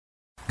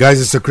Guys,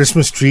 it's a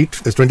Christmas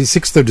treat. It's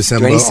 26th of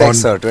December.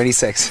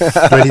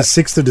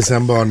 26th of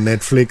December on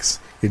Netflix.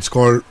 It's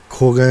called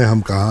Kho Gaye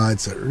Hum Kahan.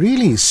 It's a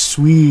really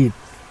sweet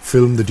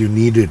film that you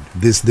needed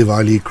this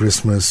Diwali,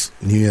 Christmas,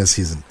 New Year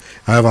season.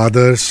 I have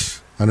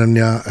Adarsh,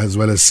 Ananya, as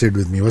well as Sid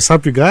with me. What's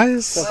up, you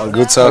guys? All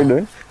good, sir.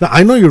 Now,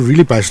 I know you're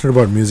really passionate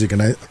about music, and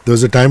there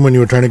was a time when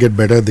you were trying to get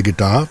better at the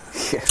guitar.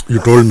 You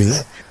told me.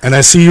 And I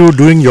see you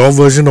doing your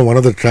version of one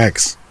of the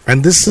tracks.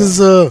 And this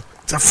is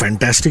it's a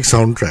fantastic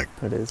soundtrack.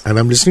 It is. And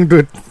I'm listening to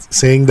it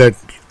saying that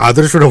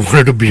Adarsh would have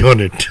wanted to be on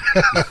it.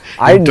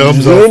 I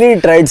really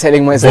tried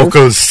selling myself.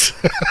 Vocals.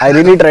 I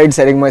really tried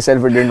selling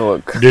myself. It didn't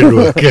work. Didn't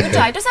work. We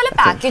tried to sell a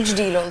package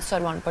deal also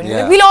at one point.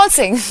 Like, we'll all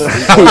sing.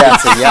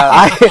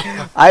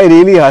 I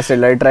really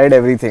hustled. I tried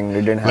everything.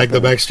 It didn't happen. Like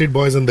the Backstreet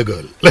Boys and the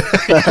girl.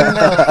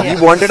 We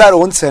wanted our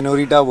own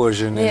senorita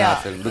version in our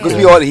film. Because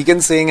he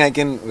can sing, I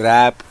can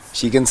rap,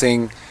 she can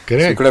sing.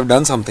 Correct. So we could have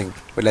done something.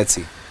 But let's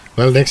see.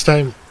 Well, next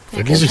time,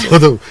 at least you know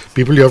the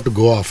people you have to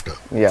go after.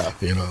 Yeah.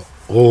 You know,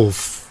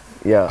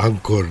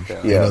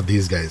 Ankur, you know,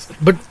 these guys.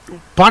 But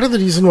part of the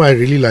reason why I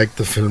really like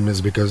the film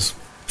is because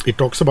it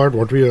talks about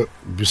what we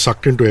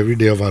sucked into every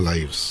day of our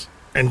lives.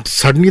 And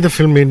suddenly the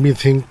film made me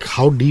think,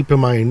 how deep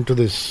am I into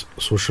this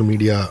social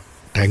media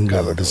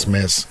tangle, this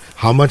mess?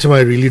 How much am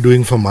I really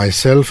doing for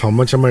myself? How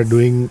much am I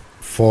doing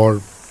for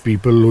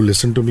people who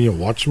listen to me or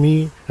watch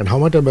me? And how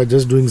much am I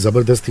just doing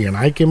Zabardasti? And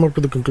I came up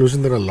to the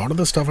conclusion that a lot of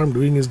the stuff I'm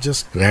doing is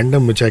just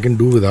random, which I can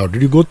do without.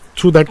 Did you go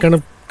through that kind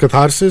of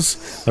catharsis,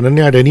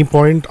 Ananya, at any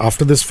point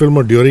after this film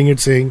or during it,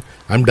 saying,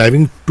 I'm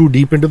diving too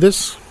deep into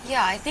this?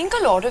 Yeah, I think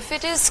a lot of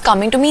it is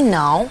coming to me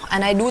now,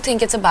 and I do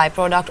think it's a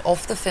byproduct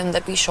of the film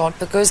that we shot,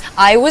 because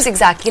I was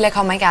exactly like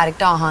how my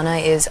character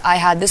Ahana is. I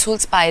had this whole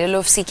spiral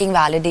of seeking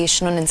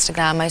validation on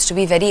Instagram. I used to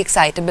be very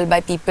excitable by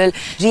people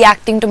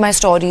reacting to my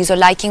stories or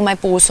liking my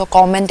posts or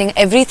commenting.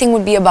 Everything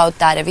would be about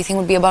that. Everything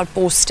would be about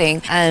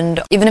posting.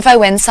 And even if I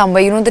went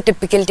somewhere, you know, the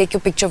typical take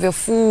your picture of your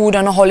food.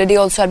 On a holiday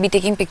also, I'd be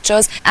taking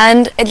pictures.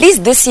 And at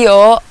least this year,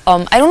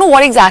 I don't know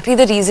what exactly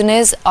the reason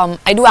is.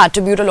 I do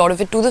attribute a lot of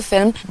it to the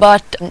film,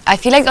 but I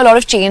feel like a lot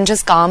of change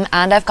has come,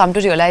 and I've come to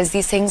realize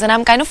these things, and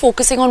I'm kind of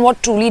focusing on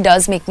what truly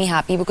does make me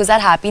happy, because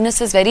that happiness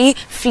is very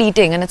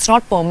fleeting and it's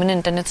not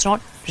permanent and it's not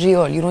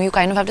real. You know, you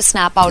kind of have to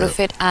snap out of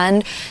it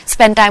and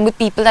spend time with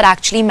people that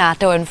actually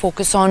matter and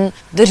focus on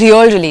the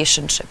real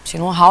relationships. You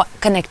know, how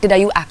connected are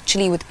you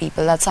actually with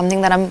people? That's something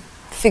that I'm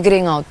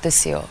figuring out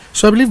this year.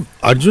 So I believe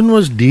Arjun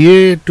was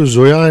DA to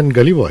Zoya and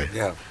Gully Boy.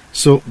 Yeah.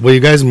 So were you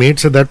guys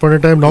mates at that point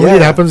in time? Normally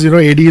it happens, you know,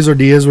 ADs or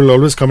DAs will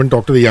always come and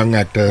talk to the young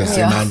actors.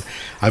 Say, man,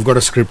 I've got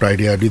a script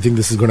idea. Do you think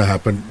this is going to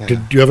happen? Did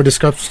you ever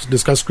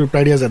discuss script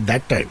ideas at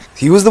that time?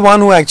 He was the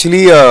one who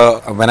actually,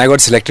 when I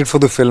got selected for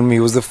the film, he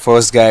was the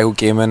first guy who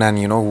came in and,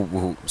 you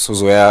know, so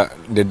Zoya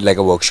did like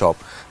a workshop.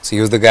 So he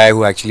was the guy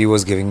who actually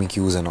was giving me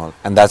cues and all.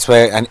 And that's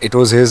why, and it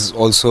was his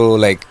also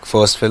like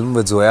first film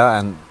with Zoya,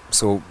 and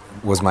so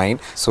was mine.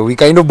 So we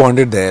kind of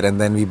bonded there,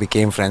 and then we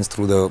became friends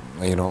through the,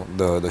 you know,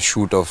 the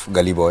shoot of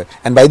Gully Boy.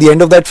 And by the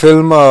end of that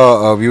film,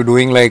 we were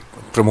doing like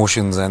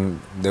promotions, and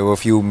there were a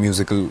few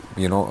musical,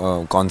 you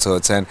know,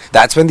 concerts, and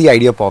that's when the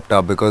idea popped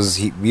up, because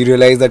we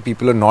realized that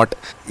people are not,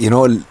 you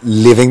know,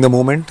 living the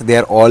moment. They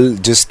are all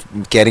just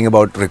caring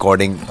about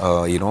recording,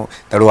 you know,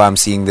 that, oh, I'm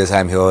seeing this,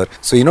 I'm here.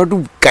 So, you know,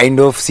 to kind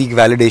of seek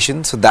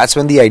validation. So that's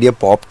when the idea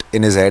popped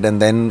in his head, and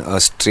then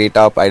straight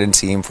up, I didn't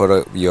see him for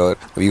a year.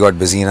 We got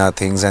busy in our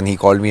things, and he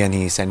called me and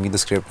he sent me the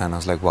script, and I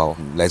was like, wow,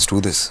 let's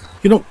do this.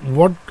 You know,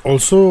 what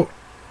also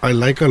I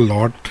like a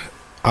lot,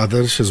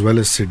 Adarsh as well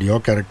as Sid, your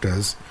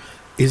characters,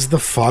 is the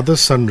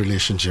father-son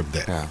relationship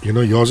there. Yeah. You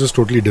know, yours is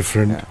totally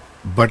different,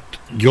 but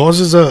yours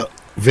is a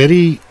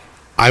very,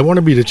 I want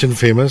to be rich and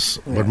famous,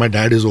 but my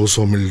dad is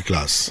also middle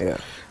class. Yeah.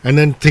 And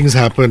then things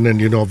happen, and,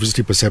 you know,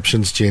 obviously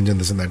perceptions change and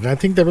this and that. And I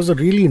think that was a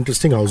really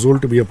interesting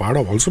household to be a part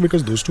of, also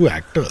because those two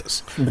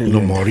actors, Brilliant. you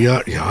know,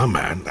 Moria,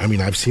 man. I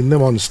mean, I've seen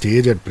them on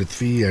stage at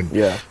Prithvi,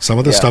 and some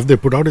of the Yeah. stuff they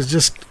put out is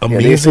just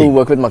amazing. They used to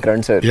work with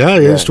Makarand sir. Yeah,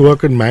 he used to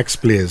work in Max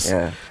Plays.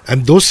 Yeah.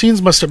 And those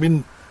scenes must have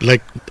been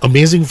like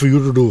amazing for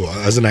you to do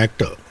as an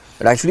actor.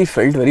 It actually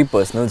felt very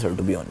personal, sir,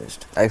 to be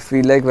honest. I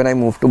feel like when I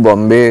moved to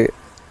Bombay,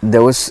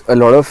 there was a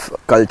lot of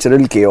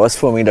cultural chaos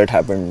for me that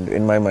happened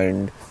in my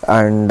mind.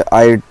 And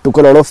I took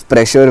a lot of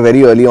pressure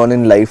very early on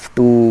in life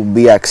to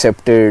be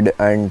accepted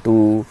and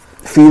to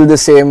feel the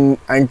same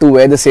and to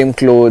wear the same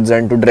clothes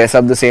and to dress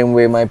up the same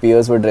way my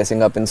peers were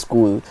dressing up in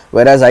school.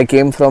 Whereas I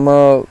came from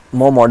a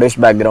more modest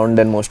background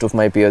than most of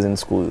my peers in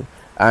school.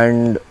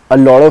 And a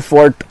lot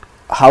of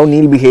how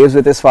Neil behaves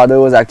with his father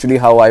was actually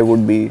how I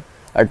would be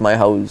at my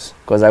house,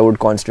 because I would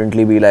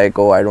constantly be like,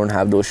 oh, I don't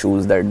have those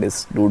shoes that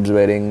this dude's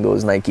wearing,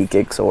 those Nike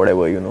kicks or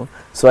whatever, you know.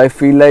 So I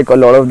feel like a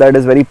lot of that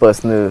is very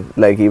personal,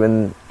 like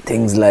even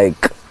things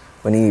like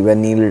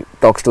when Neil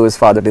talks to his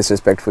father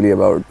disrespectfully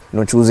about, you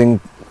know, choosing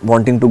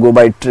wanting to go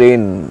by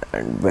train,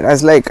 and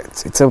whereas like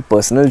it's a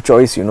personal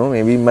choice, you know.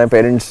 Maybe my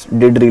parents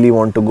did really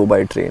want to go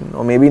by train,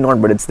 or maybe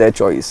not, but it's their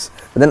choice.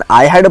 But then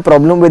I had a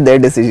problem with their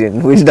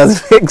decision, which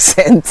doesn't make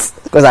sense,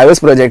 because I was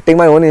projecting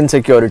my own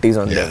insecurities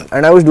on them,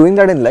 and I was doing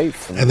that in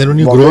life. And then when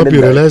you grow up,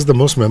 you realize the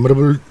most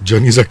memorable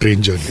journeys are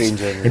train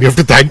journeys. And you have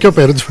to thank your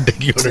parents for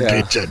taking you on a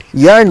train journey.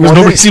 Yeah, and because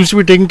nobody seems to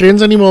be taking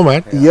trains anymore,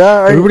 man.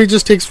 Yeah, everybody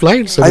just takes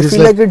flights. I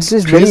feel like it's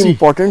just very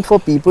important for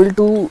people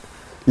to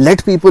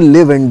let people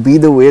live and be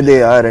the way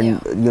they are,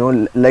 and you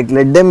know, like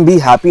let them be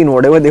happy in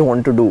whatever they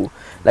want to do.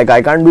 Like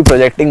I can't be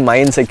projecting my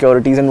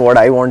insecurities and what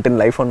I want in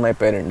life on my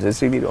parents.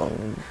 It's really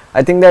wrong.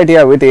 I think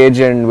that with age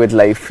and with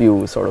life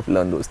you sort of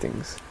learn those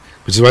things.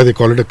 Which is why they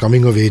call it a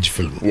coming of age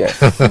film. Yes.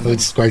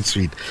 It's quite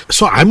sweet.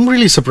 So I'm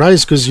really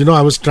surprised because, you know,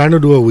 I was trying to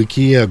do a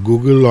wiki, a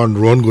Google on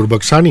Rohan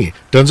Gurbakhshani.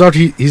 Turns out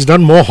he's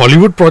done more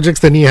Hollywood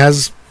projects than he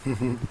has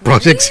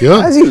projects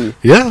here. Has he?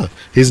 Yeah.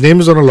 His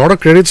name is on a lot of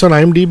credits on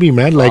IMDb,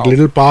 man. Like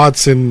little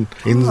parts in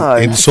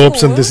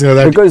soaps and this and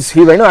that. Because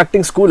he went to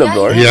acting school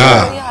abroad.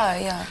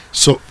 Yeah.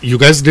 So you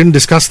guys didn't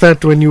discuss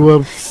that when you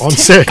were on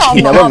set?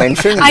 He never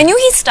mentioned. I knew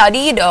he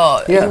studied.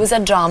 He was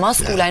at drama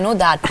school. I know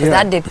that because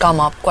that did come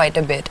up quite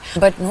a bit.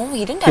 But no,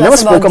 he didn't tell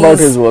us about He never spoke about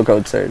his work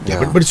outside.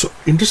 Yeah, but it's so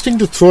interesting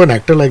to throw an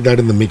actor like that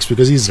in the mix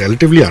because he's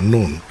relatively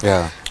unknown.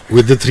 Yeah.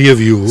 With the three of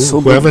you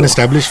who have an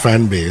established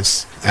fan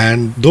base,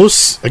 and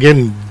those,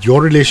 again, your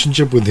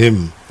relationship with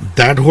him,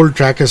 that whole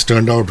track has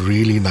turned out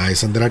really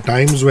nice. And there are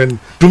times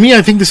when, to me,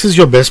 I think this is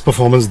your best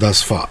performance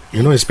thus far,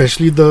 you know,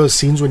 especially the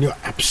scenes when you're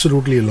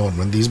absolutely alone,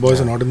 when these boys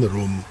are not in the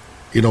room,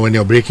 you know, when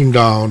you're breaking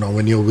down or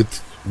when you're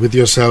with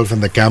yourself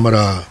and the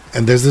camera.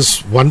 And there's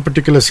this one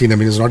particular scene, I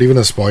mean, it's not even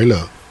a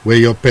spoiler, where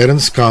your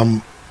parents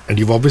come and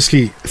you've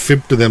obviously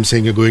fibbed to them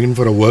saying you're going in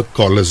for a work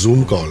call, a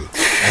Zoom call.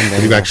 And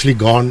then you've actually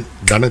gone,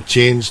 done a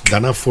change,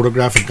 done a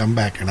photograph and come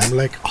back. And I'm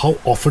like, how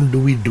often do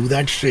we do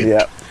that shit?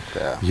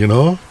 Yeah. You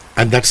know?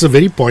 And that's a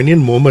very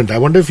poignant moment. I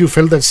wonder if you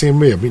felt that same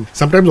way. I mean,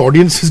 sometimes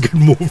audiences get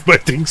moved by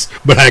things,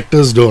 but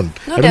actors don't.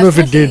 No, I don't know if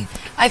it did.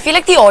 I feel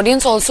like the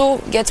audience also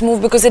gets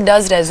moved because it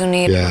does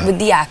resonate with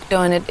the actor,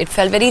 and it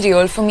felt very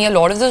real for me. A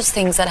lot of those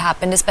things that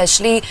happened,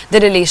 especially the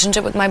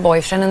relationship with my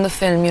boyfriend in the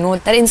film, you know,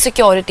 that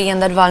insecurity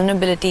and that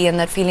vulnerability and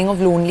that feeling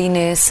of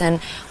loneliness and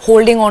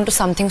holding on to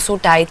something so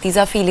tight. These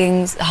are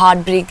feelings,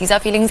 heartbreak, these are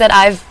feelings that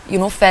I've, you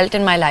know, felt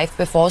in my life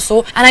before.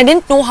 So, and I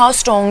didn't know how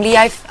strongly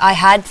I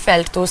had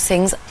felt those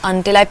things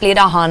until I played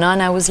Ahana,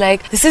 and I was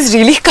like, this is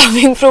really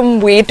coming from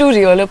way too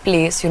real a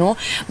place, you know.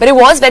 But it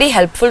was very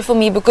helpful for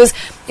me because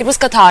it was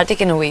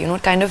cathartic in a way, you know.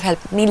 It kind of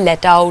helped me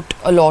let out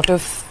a lot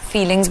of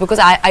feelings because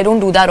I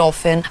don't do that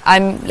often.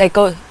 I'm like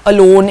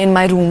alone in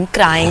my room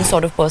crying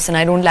sort of person.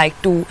 I don't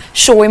like to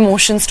show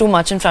emotions too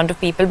much in front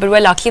of people, but we're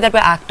lucky that we're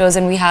actors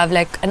and we have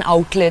like an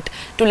outlet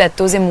to let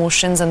those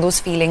emotions and those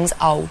feelings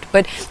out.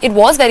 But it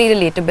was very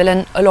relatable,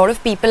 and a lot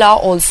of people are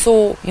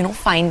also, you know,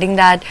 finding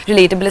that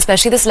relatable,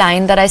 especially this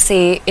line that I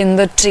say in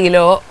the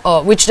trailer,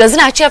 which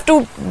doesn't actually have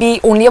to be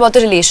only about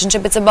the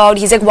relationship. It's about,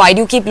 he's like, why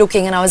do you keep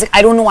looking? And I was like,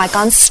 I don't know, I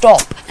can't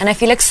stop. And I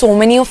feel like so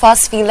many of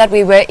us feel that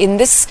way. We're in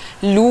this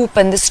loop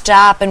and this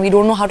trap and we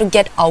don't know how to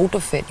get out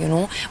of it, you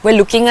know. We're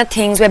looking at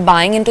things, we're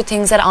buying into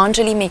things that aren't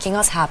really making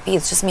us happy.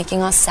 It's just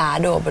making us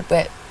sadder, but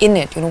we're in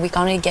it, you know. We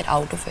can't really get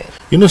out of it.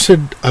 You know,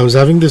 Sid, I was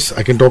having this,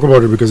 I can talk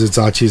about it because it's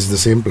Archie's, the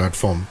same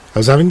platform. I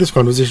was having this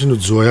conversation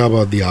with Zoya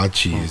about the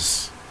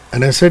Archies.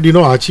 And I said, you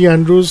know, Archie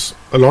Andrews,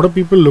 a lot of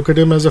people look at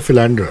him as a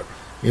philanderer.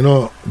 You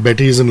know,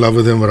 Betty is in love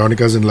with him,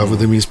 Veronica's in love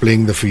with him, he's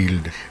playing the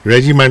field.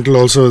 Reggie Mantle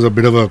also is a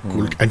bit of a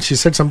cool... And she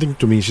said something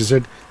to me, she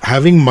said,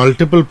 having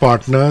multiple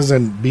partners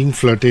and being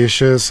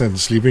flirtatious and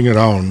sleeping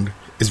around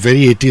is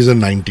very 80s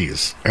and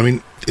 90s. I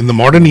mean, in the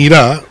modern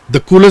era, the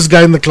coolest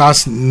guy in the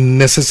class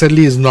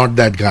necessarily is not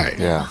that guy.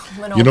 Yeah.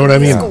 You know what I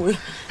mean?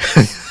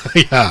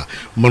 Yeah,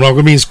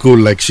 monogamy is cool,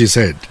 like she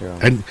said. Yeah.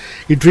 And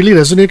it really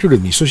resonated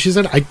with me. So she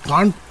said, I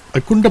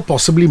couldn't have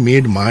possibly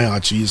made my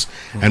Archies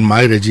and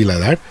my Reggie like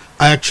that.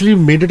 I actually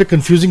made it a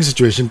confusing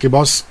situation. Ke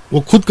boss, wo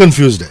khud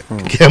confused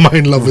hai. Am I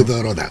in love with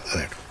her or that?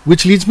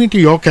 Which leads me to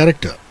your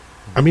character.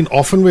 I mean,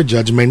 often we're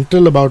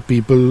judgmental about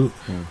people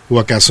who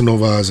are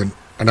Casanovas, and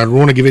I don't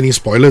want to give any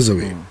spoilers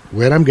away.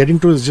 Where I'm getting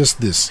to is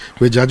just this.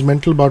 We're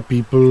judgmental about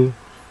people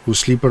who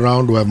sleep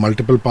around, who have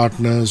multiple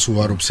partners, who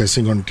are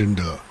obsessing on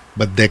Tinder.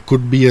 But there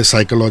could be a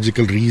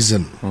psychological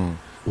reason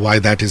why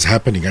that is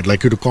happening. I'd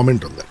like you to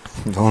comment on that.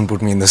 Don't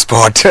put me in the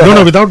spot.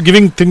 No, without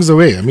giving things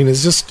away. I mean,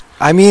 it's just...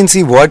 I mean,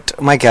 see, what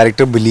my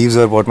character believes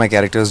or what my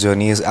character's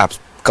journey is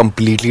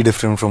completely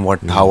different from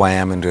how I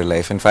am in real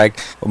life. In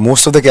fact,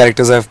 most of the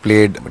characters I've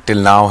played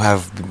till now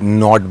have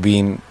not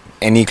been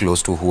any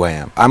close to who I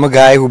am. I'm a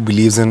guy who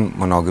believes in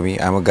monogamy.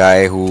 I'm a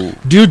guy who...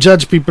 Do you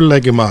judge people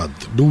like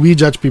Imad? Do we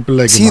judge people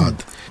like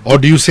Imad? Or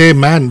do you say,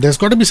 man, there's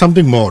got to be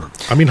something more?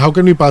 I mean, how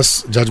can we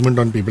pass judgment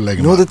on people like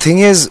Imad? No, the thing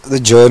is, the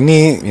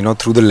journey, you know,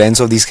 through the lens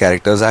of these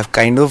characters, I've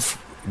kind of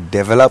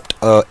developed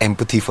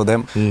empathy for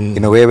them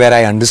in a way where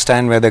I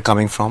understand where they're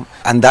coming from,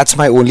 and that's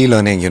my only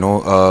learning, you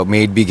know.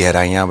 May it be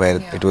Gairaiyan, where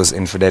it was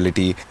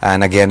infidelity,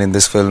 and again in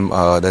this film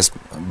there's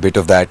a bit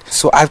of that.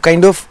 So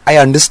I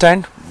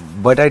understand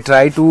but I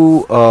try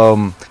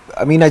to.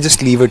 I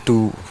just leave it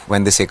to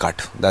when they say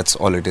cut. That's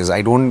all it is.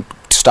 I don't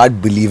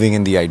start believing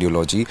in the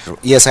ideology.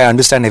 Yes, I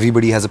understand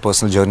everybody has a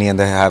personal journey and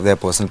they have their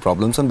personal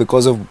problems, and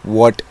because of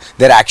what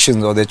their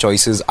actions or their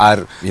choices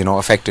are,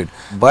 affected.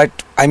 But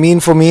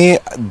for me,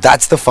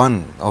 that's the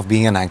fun of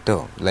being an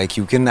actor. Like,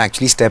 you can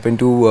actually step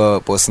into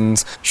a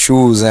person's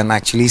shoes and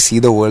actually see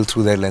the world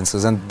through their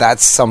lenses, and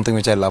that's something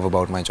which I love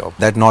about my job.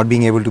 That not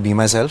being able to be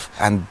myself,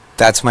 and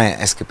that's my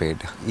escapade.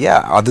 Yeah,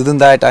 other than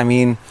that,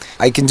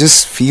 I can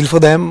just feel for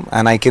them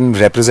and I can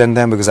represent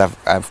them because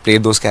I've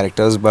played those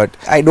characters. But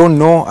I don't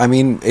know,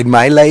 in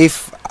my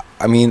life,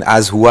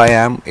 as who I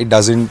am, it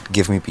doesn't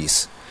give me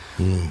peace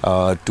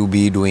to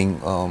be doing,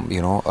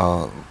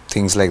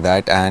 things like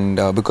that. And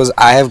because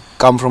I have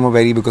come from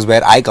because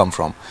where I come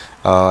from,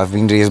 I've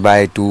been raised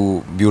by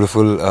two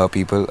beautiful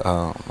people,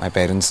 my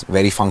parents,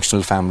 very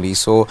functional family.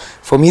 So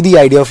for me, the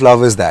idea of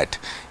love is that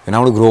I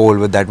want to grow old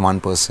with that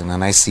one person,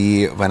 and I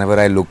see, whenever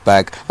I look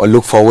back or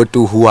look forward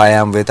to who I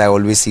am with, I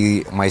always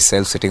see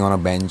myself sitting on a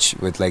bench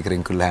with like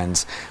wrinkled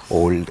hands,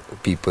 old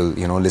people,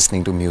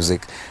 listening to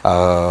music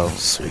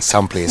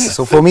someplace.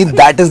 So for me,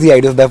 that is the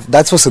idea.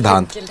 That's for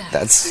Siddhant.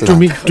 That's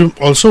Siddhant. To me,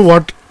 also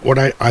what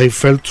I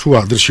felt through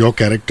Adarsh, your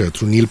character,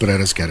 through Neil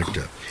Pereira's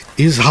character,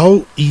 is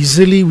how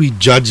easily we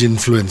judge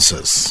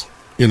influencers.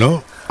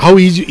 How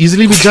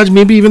easily we judge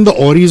maybe even the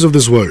Auries of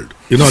this world.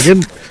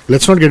 Again,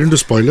 let's not get into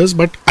spoilers,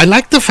 but I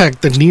like the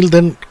fact that Neil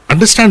then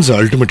understands her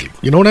ultimately.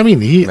 You know what I mean?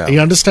 He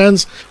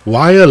understands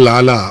why a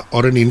Lala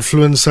or an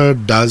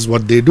influencer does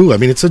what they do.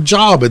 It's a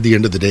job at the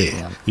end of the day.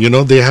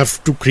 Yeah. They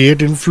have to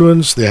create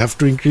influence, they have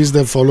to increase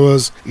their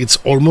followers. It's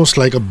almost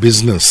like a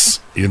business,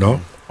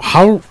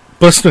 How,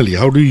 personally,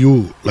 how do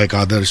you, like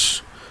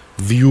Adarsh,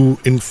 view,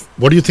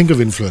 what do you think of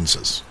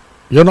influencers?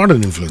 You're not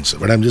an influencer,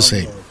 but I'm just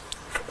saying.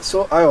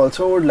 So I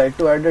also would like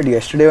to add that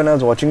yesterday when I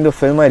was watching the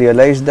film, I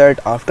realized that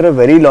after a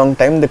very long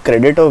time, the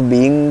credit of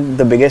being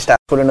the biggest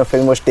actor in a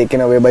film was taken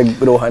away by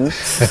Rohan,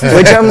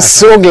 which I'm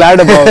so glad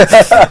about,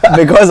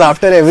 because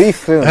after every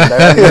film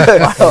that I'm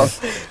part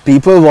of,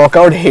 people walk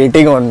out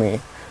hating on me,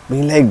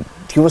 being like,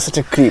 you were such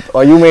a creep,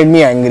 or you made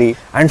me angry.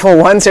 And for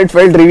once, it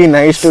felt really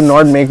nice to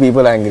not make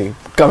people angry.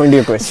 Coming to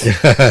your question,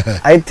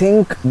 I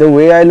think the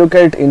way I look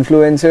at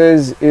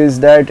influencers is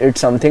that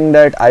it's something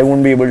that I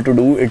won't be able to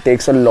do. It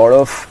takes a lot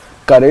of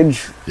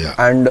courage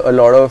and a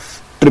lot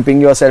of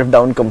tripping yourself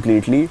down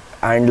completely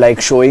and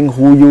like showing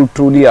who you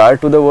truly are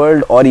to the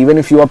world. Or even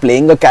if you are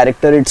playing a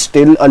character, it's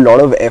still a lot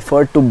of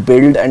effort to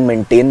build and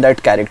maintain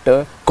that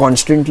character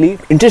constantly.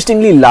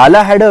 Interestingly,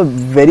 Lala had a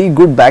very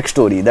good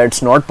backstory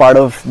that's not part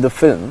of the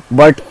film,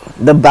 but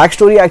the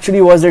backstory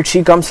actually was that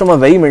she comes from a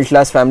very middle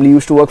class family,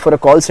 used to work for a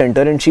call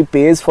center, and she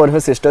pays for her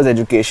sister's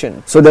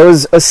education. So there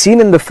was a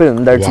scene in the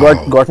film that's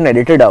gotten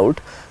edited out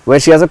where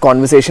she has a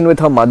conversation with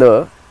her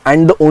mother,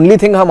 and the only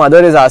thing her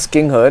mother is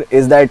asking her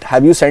is that,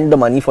 have you sent the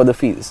money for the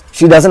fees?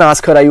 She doesn't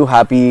ask her, are you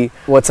happy,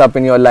 what's up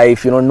in your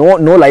life, no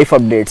life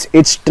updates.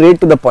 It's straight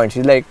to the point.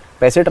 She's like,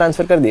 पैसे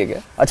transfer कर दिए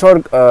क्या? अच्छा,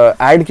 और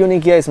add क्यों नहीं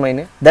किया इस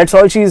महीने? That's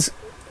all she's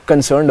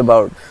concerned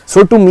about.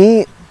 So to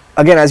me,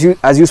 again,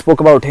 as you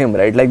spoke about him,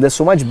 right? Like, there's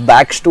so much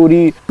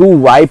backstory to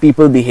why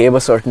people behave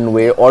a certain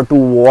way or to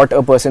what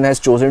a person has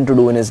chosen to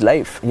do in his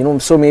life.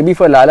 So maybe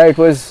for Lala it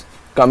was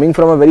coming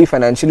from a very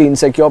financially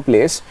insecure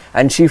place,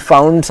 and she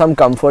found some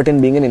comfort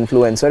in being an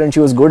influencer, and she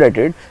was good at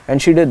it,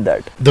 and she did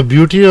that. The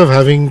beauty of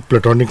having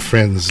platonic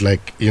friends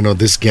like,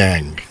 this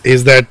gang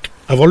is that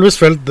I've always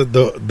felt that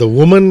the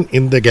woman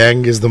in the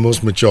gang is the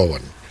most mature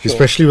one. Sure.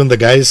 Especially when the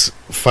guys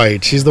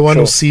fight, she's the one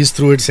who sees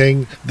through it,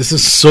 saying, this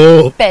is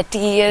so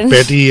petty and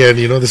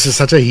this is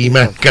such a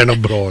He-Man kind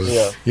of brawl.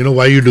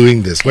 Why are you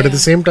doing this? But at the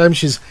same time,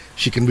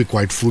 she can be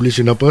quite foolish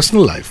in her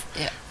personal life,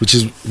 which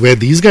is where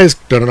these guys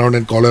turn around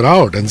and call her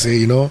out and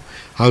say,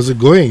 how's it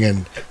going?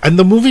 And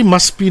the movie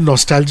must be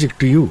nostalgic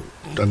to you,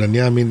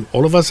 Ananya.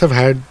 All of us have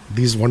had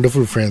these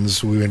wonderful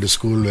friends who we went to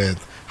school with,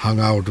 hung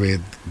out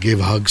with,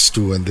 gave hugs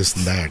to, and this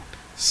and that.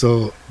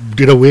 So,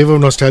 did a wave of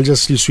nostalgia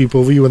sweep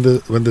over you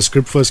when the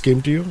script first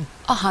came to you?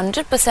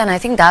 100%. I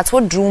think that's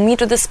what drew me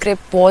to the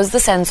script, was the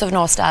sense of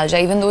nostalgia.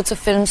 Even though it's a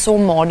film so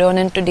modern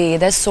and today,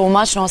 there's so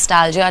much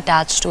nostalgia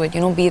attached to it.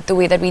 Be it the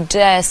way that we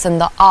dress and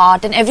the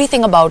art and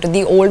everything about it,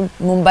 the old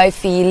Mumbai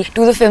feel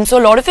to the film. So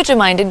a lot of it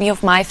reminded me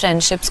of my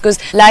friendships, because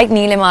like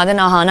Neil, Imad and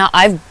Ahana,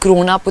 I've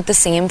grown up with the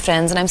same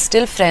friends, and I'm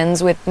still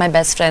friends with my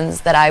best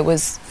friends that I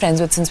was friends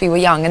with since we were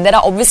young. And there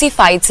are obviously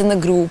fights in the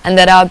group, and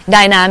there are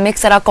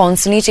dynamics that are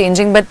constantly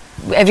changing, but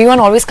everyone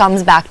always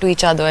comes back to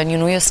each other, and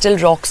you're still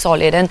rock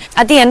solid. And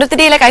at the end of the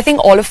day, I think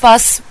all of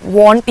us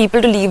want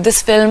people to leave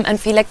this film and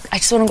feel like, I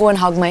just want to go and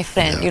hug my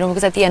friend,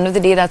 because at the end of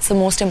the day, that's the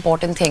most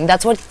important thing.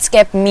 That's what's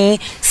kept me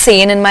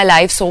sane in my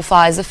life so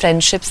far, is the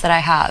friendships that I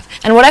have.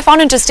 And what I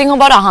found interesting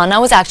about Ahana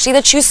was actually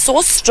that she's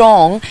so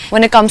strong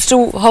when it comes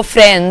to her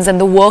friends and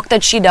the work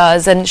that she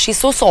does, and she's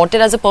so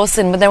sorted as a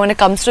person, but then when it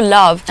comes to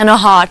love and her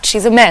heart,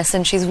 she's a mess,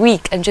 and she's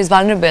weak, and she's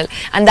vulnerable.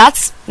 And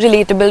that's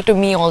relatable to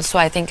me also,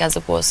 I think, as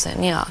a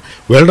person.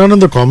 Well done on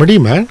the comedy,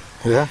 man.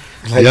 Yeah.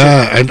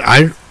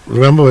 And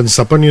remember when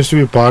Sapan used to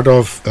be part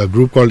of a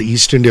group called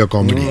East India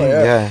Comedy.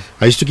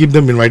 I used to keep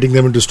them, inviting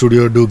them into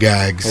studio, do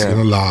gags,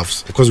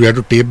 laughs. Of course, we had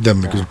to tape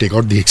them because we take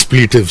out the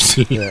expletives.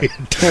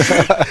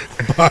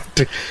 But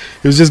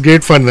it was just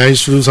great fun. I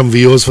used to do some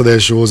VOs for their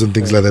shows and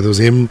things like that. There was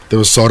him, there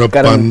was Saurabh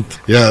Pant,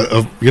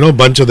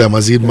 bunch of them,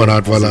 Azim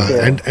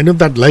Marathwala. And I know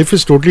that life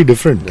is totally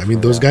different. I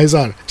mean, those guys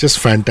are just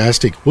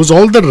fantastic. Was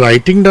all the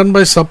writing done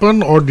by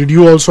Sapan, or did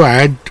you also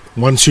add,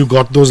 once you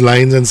got those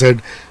lines and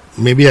said,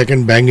 maybe I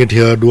can bang it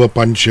here, do a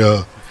punch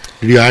here?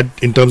 Did you add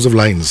in terms of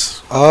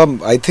lines?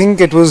 I think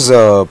it was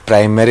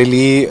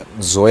primarily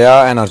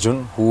Zoya and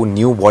Arjun who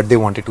knew what they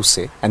wanted to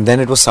say. And then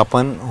it was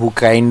Sapan who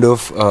kind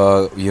of,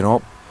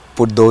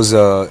 put those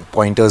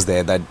pointers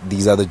there that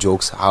these are the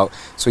jokes.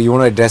 So you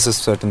want to address a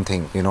certain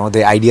thing.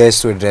 The idea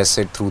is to address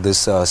it through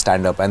this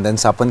stand-up. And then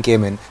Sapan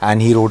came in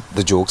and he wrote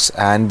the jokes.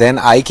 And then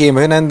I came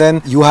in, and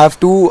then you have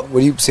to, what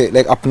do you say,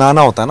 like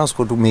apnana hota na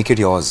usko, to make it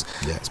yours.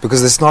 Yeah. It's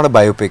because it's not a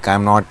biopic.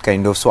 I'm not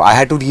so I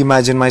had to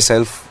reimagine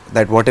myself.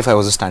 That what if I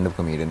was a stand-up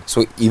comedian?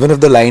 So even if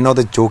the line or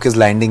the joke is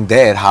landing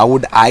there, how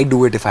would I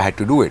do it if I had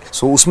to do it?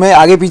 So उसमें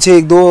आगे पीछे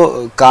एक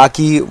दो कहा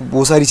कि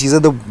वो सारी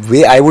चीजें, the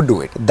way I would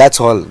do it. That's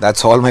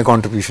all my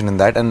contribution in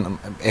that, and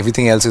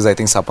everything else is I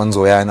think Sapan,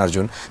 Zoya and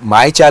Arjun.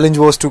 My challenge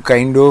was to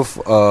kind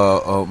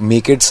of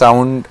make it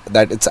sound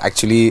that it's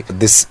actually,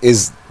 this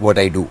is what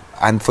I do.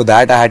 And for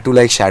that I had to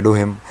like shadow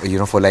him,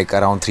 for like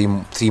around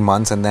three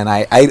months, and then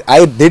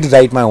I did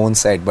write my own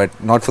set, but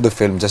not for the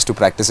film, just to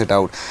practice it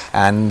out.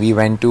 And we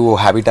went to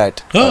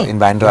Habitat in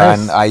Bandra, nice.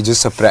 And I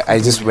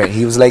just went.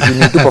 He was like, you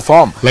need to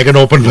perform. Like an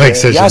open mic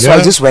session. Yeah, so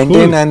I just went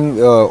in,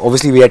 and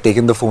obviously we had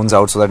taken the phones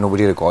out so that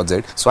nobody records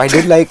it. So I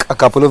did like a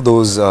couple of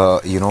those,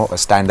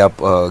 stand-up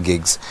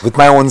gigs with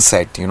my own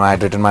set. I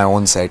had written my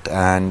own set,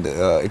 and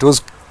it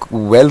was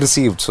well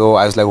received. So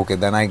I was like, okay,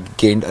 then I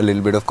gained a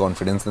little bit of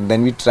confidence, and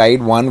then we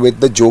tried one with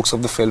the jokes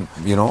of the film,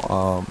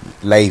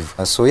 live.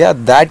 So yeah,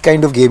 that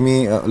kind of gave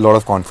me a lot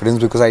of confidence,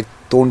 because I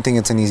don't think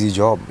it's an easy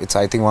job. It's,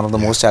 I think, one of the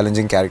most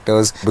challenging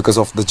characters because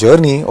of the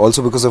journey,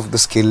 also because of the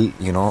skill.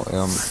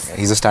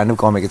 He's a stand-up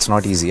comic. It's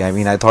not easy. I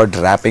mean, I thought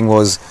rapping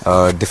was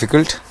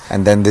difficult,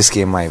 and then this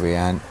came my way.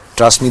 And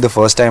trust me, the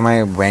first time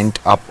I went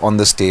up on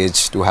the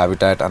stage to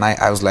Habitat, and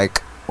I was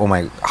like, oh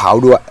my, how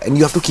do I? And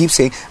you have to keep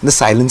saying, and the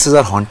silences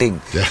are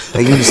haunting. Yeah.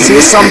 Like you say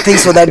something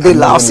so that they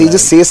laugh. So you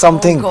just say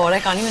something. Oh God, I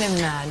can't even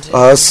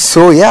imagine.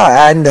 So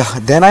yeah, and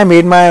then I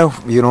made my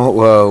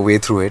way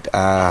through it.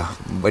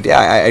 But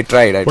yeah, I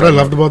tried. What I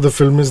loved about the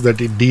film is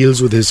that it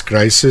deals with his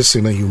crisis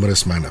in a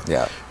humorous manner.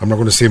 Yeah. I'm not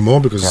going to say more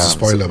because it's a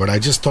spoiler, but I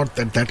just thought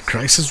that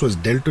crisis was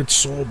dealt with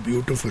so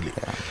beautifully.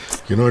 Yeah.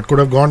 It could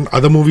have gone.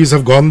 Other movies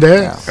have gone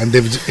there, and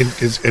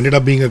it's ended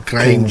up being a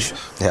crying,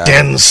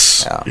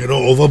 tense,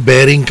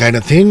 overbearing kind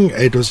of thing.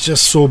 It was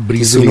just so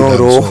breezily done.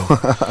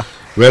 So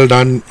well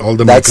done, all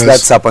the makers.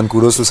 That's Sapan.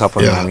 Kudos to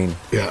Sapan.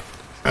 Yeah,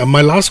 I mean,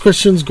 my last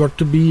question's got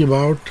to be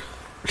about.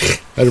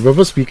 I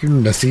remember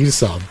speaking to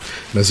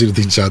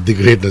Nasiruddin Shah, the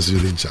great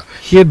Nasiruddin Shah.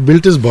 He had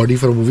built his body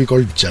for a movie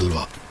called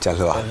Jalwa.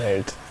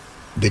 Right.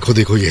 Dekho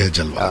Dekho Ye Hai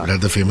Jalwa.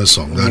 That's the famous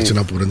song, the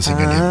Archana Puran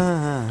singer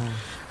name.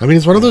 I mean,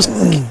 it's one of those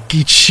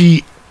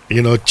kitschy,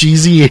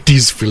 cheesy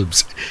 80s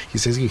films. He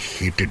says he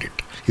hated it.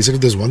 He said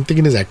if there's one thing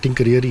in his acting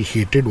career he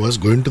hated was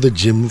going to the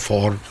gym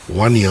for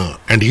 1 year.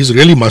 And he's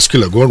really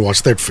muscular. Go and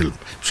watch that film.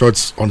 I'm sure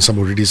it's on some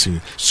OTT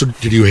scene. So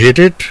did you hate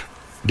it?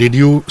 Did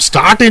you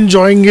start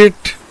enjoying it?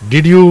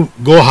 Did you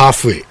go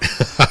halfway?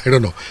 I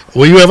don't know.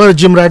 Were you ever a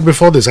gym rat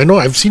before this? I know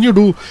I've seen you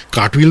do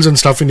cartwheels and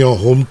stuff in your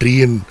home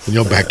tree and in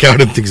your backyard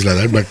and things like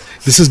that, but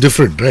this is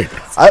different, right?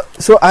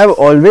 So I've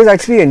always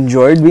actually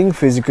enjoyed being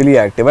physically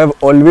active. I've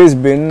always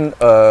been,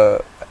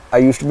 I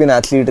used to be an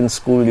athlete in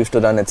school, used to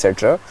run,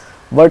 etc.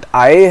 But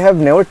I have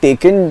never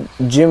taken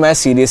gym as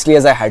seriously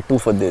as I had to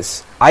for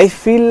this. I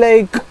feel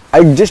like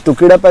I just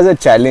took it up as a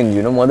challenge,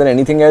 more than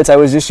anything else. I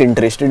was just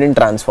interested in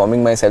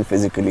transforming myself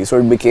physically. So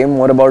it became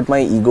more about my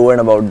ego and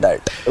about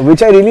that,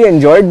 which I really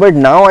enjoyed. But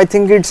now I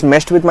think it's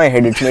messed with my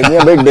head. It's made me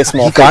a bit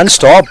dysmorphic. He can't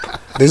stop.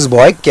 This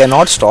boy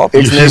cannot stop.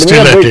 It's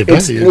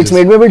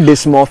made me a bit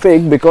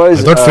dysmorphic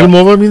because... I thought film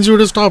over means you would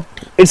have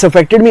stopped. It's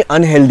affected me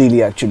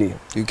unhealthily actually.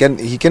 He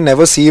can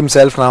never see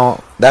himself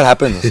now. That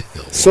happens.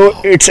 So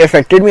it's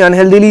affected me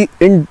unhealthily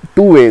in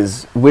two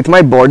ways. With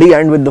my body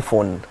and with the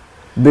phone.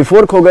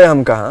 Before Kho Gaye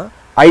Hum Kahan,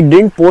 I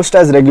didn't post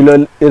as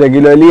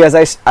regularly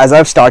as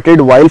I've started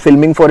while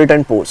filming for it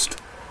and post.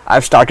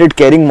 I've started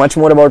caring much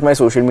more about my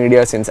social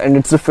media since, and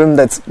it's the film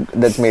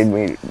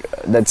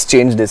that's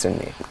changed this in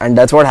me, and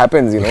that's what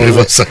happens,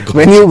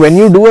 when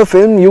you do a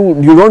film, you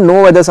don't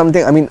know whether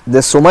something. I mean,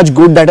 there's so much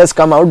good that has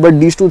come out, but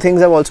these two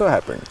things have also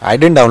happened. I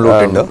didn't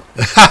download Tinder.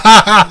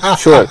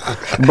 Sure,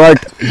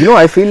 but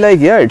I feel like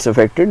it's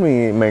affected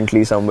me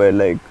mentally somewhere,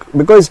 like.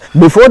 Because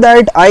before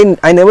that,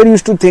 I never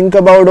used to think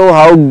about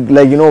how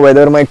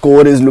whether my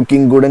core is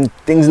looking good and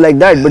things like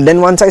that. But then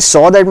once I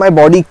saw that my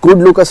body could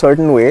look a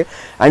certain way,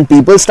 and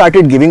people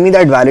started giving me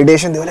that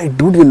validation, they were like,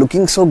 "Dude, you're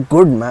looking so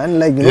good, man!"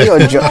 Like your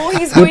jaw.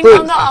 He's going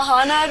down the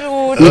Ahana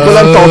route. People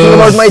are talking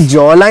about my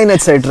jawline,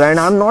 etc. And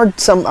I'm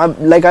not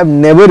I've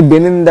never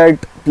been in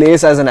that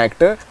place as an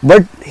actor.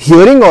 But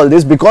hearing all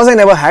this, because I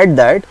never had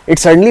that, it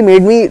suddenly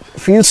made me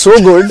feel so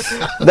good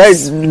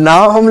that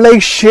now I'm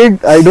like,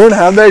 shit, I don't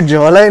have that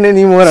jawline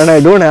anymore and I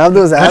don't have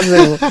those abs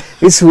anymore.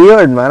 It's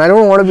weird, man. I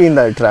don't want to be in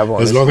that trap,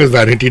 honestly. As long as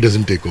vanity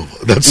doesn't take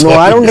over. That's no,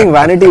 I don't think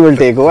vanity will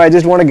take over. I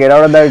just want to get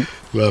out of that.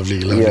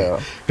 Lovely, lovely. Yeah.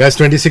 Guys,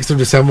 26th of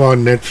December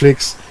on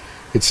Netflix.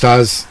 It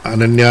stars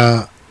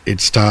Ananya,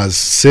 it stars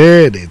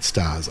Sid, it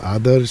stars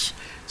Adarsh.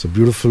 It's a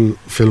beautiful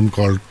film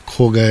called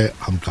Gaye,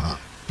 Hum Kahan.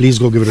 Please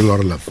go give it a lot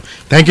of love.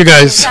 Thank you,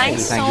 guys.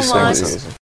 Thanks so much.